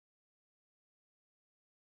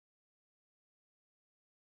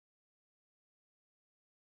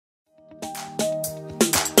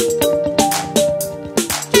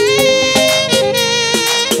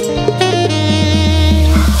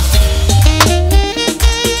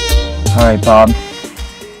Alright, Bob.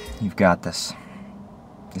 You've got this.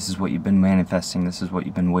 This is what you've been manifesting. This is what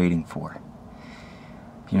you've been waiting for.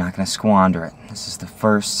 You're not going to squander it. This is the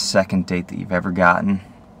first second date that you've ever gotten.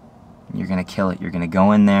 You're going to kill it. You're going to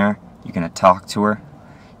go in there. You're going to talk to her.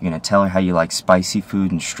 You're going to tell her how you like spicy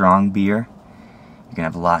food and strong beer. You're going to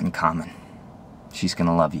have a lot in common. She's going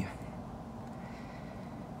to love you.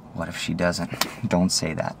 What if she doesn't? Don't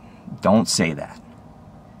say that. Don't say that.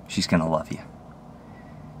 She's going to love you.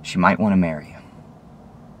 She might want to marry you.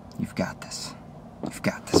 You've got this. You've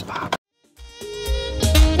got this, Bob.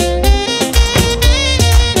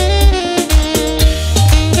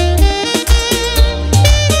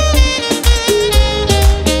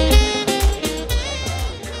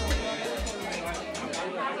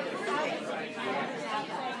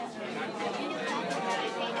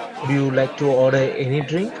 Would you like to order any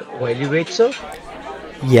drink while you wait, sir?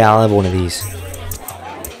 Yeah, I'll have one of these.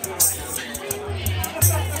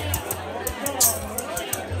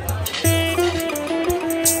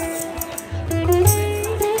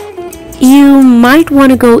 You might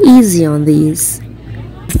want to go easy on these.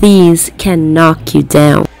 These can knock you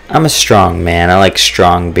down. I'm a strong man. I like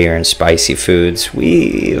strong beer and spicy foods.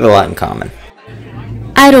 We have a lot in common.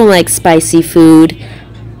 I don't like spicy food,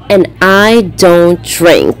 and I don't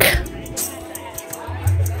drink.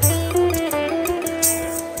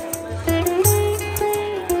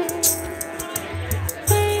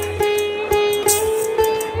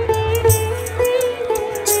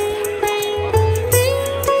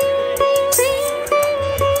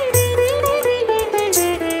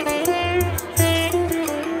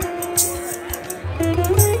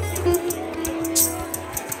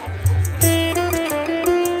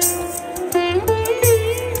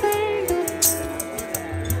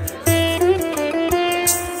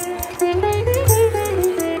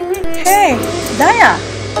 Hey, Daya,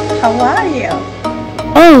 how are you?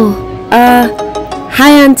 Oh,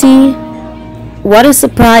 hi Auntie. What a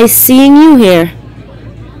surprise seeing you here.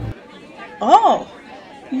 Oh,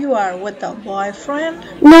 you are with a boyfriend?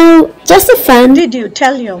 No, just a friend. Did you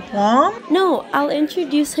tell your mom? No, I'll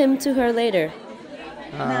introduce him to her later.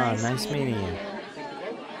 Nice meeting you.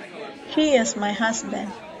 He is my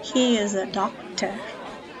husband. He is a doctor.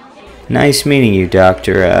 Nice meeting you,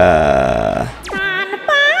 Doctor,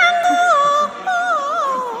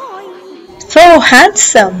 So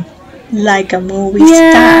handsome, like a movie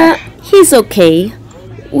Yeah, star. he's okay.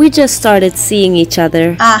 We just started seeing each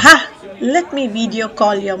other. Aha, let me video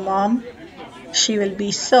call your mom. She will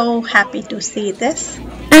be so happy to see this.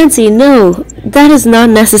 Auntie, no, that is not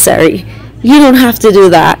necessary. You don't have to do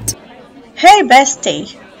that. Hey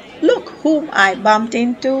bestie, look whom I bumped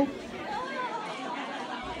into.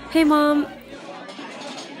 Hey Mom.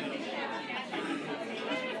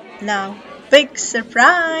 Now, big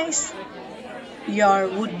surprise. Your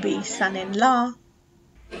would-be son-in-law.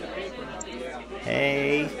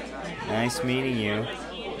 Hey, nice meeting you.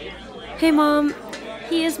 Hey Mom.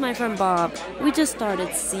 He is my friend Bob. We just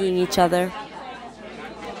started seeing each other.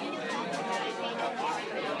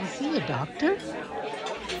 Is he a doctor?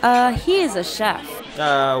 He is a chef.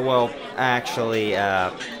 Well, actually,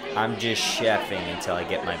 I'm just chefing until I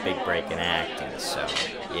get my big break in acting, so,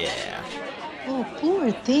 yeah. Oh, poor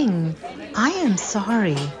thing. I am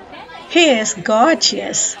sorry. He is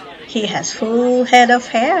gorgeous. He has full head of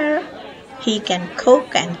hair. He can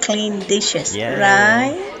cook and clean dishes, Yeah.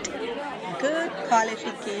 right? Good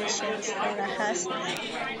qualifications for a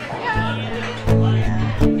husband.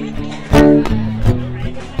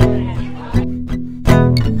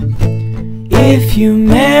 If you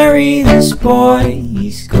marry this boy,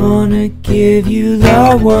 he's gonna give you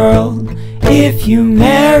the world. If you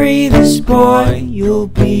marry this boy, you'll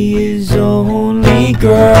be his only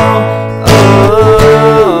girl.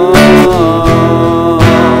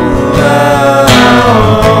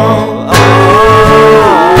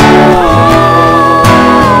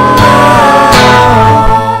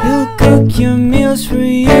 He'll cook your meals for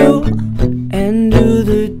you and do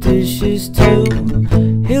the dishes too.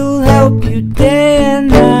 He'll help you day and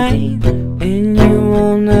night, and you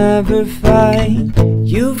won't ever fight.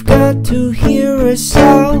 You've got to hear us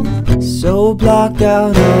out, so block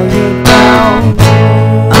out all your doubts.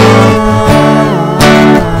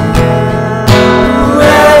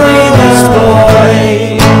 Marry this boy.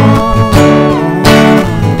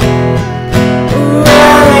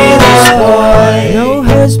 Marry this boy. No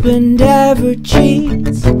husband ever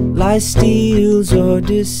cheats, lies, steals, or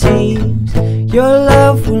deceives. Your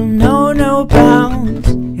love will know no bounds.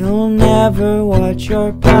 You'll never watch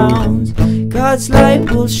your pounds. God's light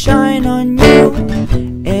will shine on you,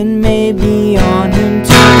 and maybe on him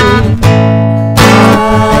too.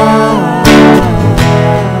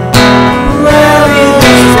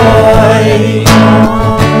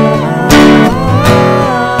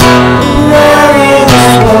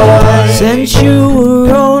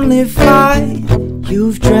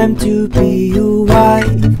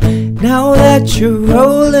 that you're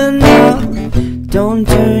rolling up. Don't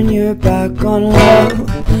turn your back on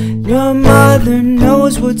love. Your mother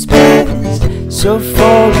knows what's best, so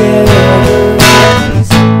forget all the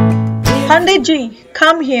rest. Panditji,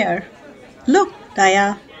 come here. Look,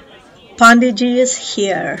 Daya. Panditji is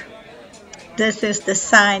here. This is the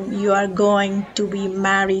sign you are going to be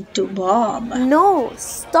married to Bob. No,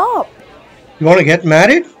 stop. You want to get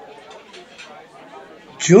married?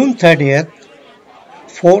 June 30th,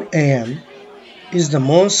 4 a.m. is the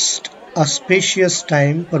most auspicious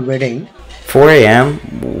time for wedding. 4 a.m.?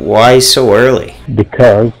 Why so early?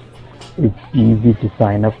 Because it's easy to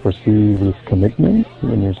sign up for serious commitments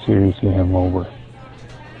when you're seriously hungover.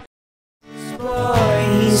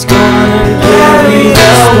 He's gonna marry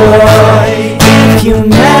this boy. If you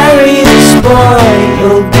marry this boy,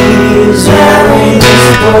 you'll be his this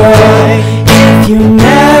boy. If you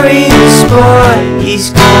marry this boy, he's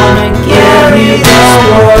gonna carry this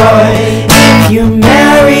boy.